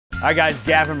Hi guys,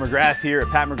 Gavin McGrath here at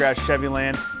McGrath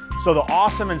Chevrolet. So the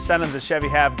awesome incentives that Chevy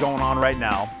have going on right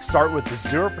now start with the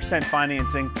 0%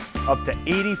 financing up to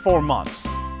 84 months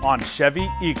on Chevy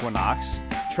Equinox,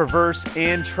 Traverse,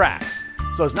 and Trax.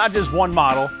 So it's not just one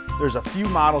model. There's a few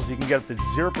models you can get up to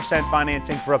 0%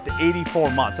 financing for up to 84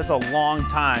 months. That's a long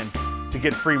time to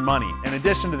get free money. In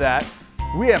addition to that,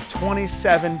 we have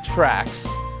 27 Trax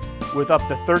with up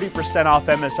to 30% off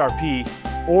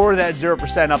MSRP or that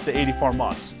 0% up to 84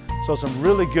 months. So some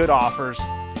really good offers.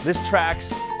 This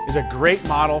Trax is a great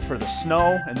model for the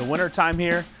snow and the winter time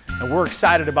here, and we're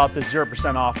excited about this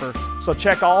 0% offer. So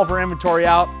check all of our inventory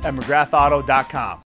out at McGrathauto.com.